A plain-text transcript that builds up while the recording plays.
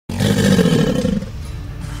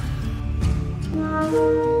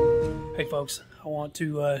Hey folks, I want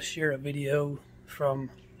to share a video from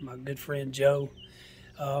my good friend Joe.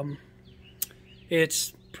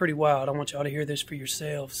 It's pretty wild. I want y'all to hear this for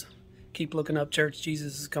yourselves. Keep looking up, church.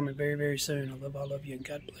 Jesus is coming very, very soon. I love you, and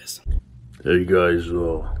God bless. Hey guys,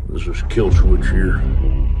 this is Kill Switch here.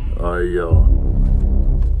 I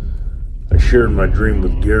shared my dream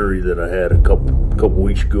with Gary that I had a couple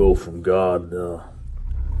weeks ago from God, and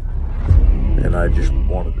I just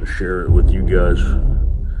wanted to share it with you guys.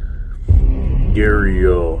 Gary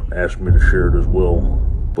asked me to share it as well,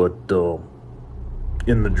 but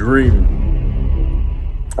in the dream,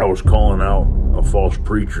 I was calling out a false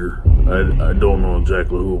preacher. I don't know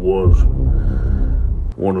exactly who it was.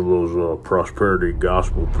 One of those prosperity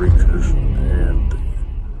gospel preachers, and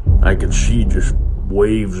I could see just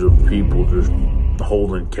waves of people just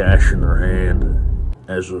holding cash in their hand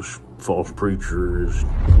as this false preacher is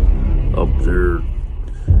up there,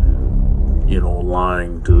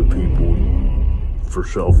 lying to the people for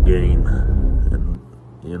self-gain, and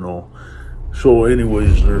so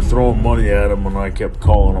anyways, they're throwing money at him, and I kept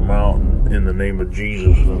calling him out in the name of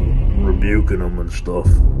Jesus and rebuking him and stuff.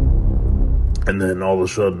 And then all of a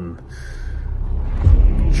sudden,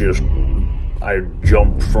 I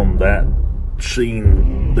jumped from that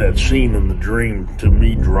scene in the dream to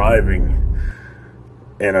me driving,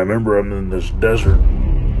 and I remember I'm in this desert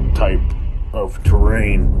type of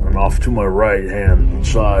terrain, and off to my right hand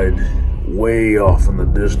side, way off in the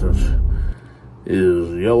distance,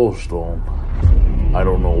 is Yellowstone. I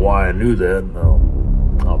don't know why I knew that.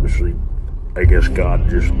 Obviously, I guess God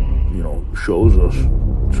just, shows us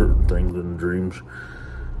certain things in dreams.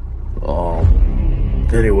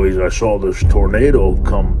 Anyways, I saw this tornado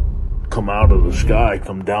come out of the sky,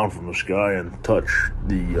 come down from the sky and touch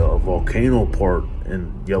the volcano part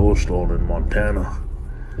in Yellowstone in Montana.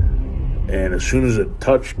 And as soon as it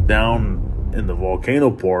touched down in the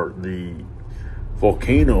volcano part, the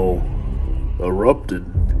volcano erupted,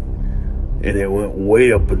 and it went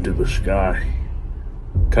way up into the sky,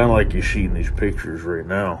 kind of like you see in these pictures right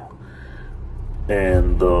now.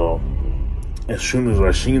 And as soon as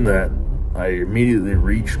I seen that, I immediately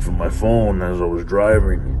reached for my phone as I was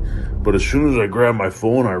driving. But as soon as I grabbed my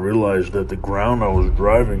phone, I realized that the ground I was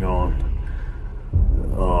driving on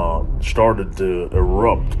started to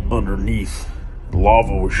erupt underneath.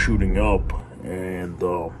 Lava was shooting up, and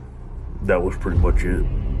that was pretty much it.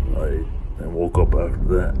 I woke up after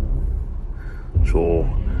that. So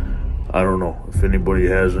I don't know if anybody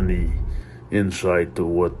has any insight to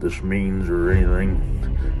what this means or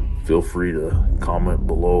anything. Feel free to comment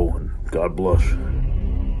below, and God bless.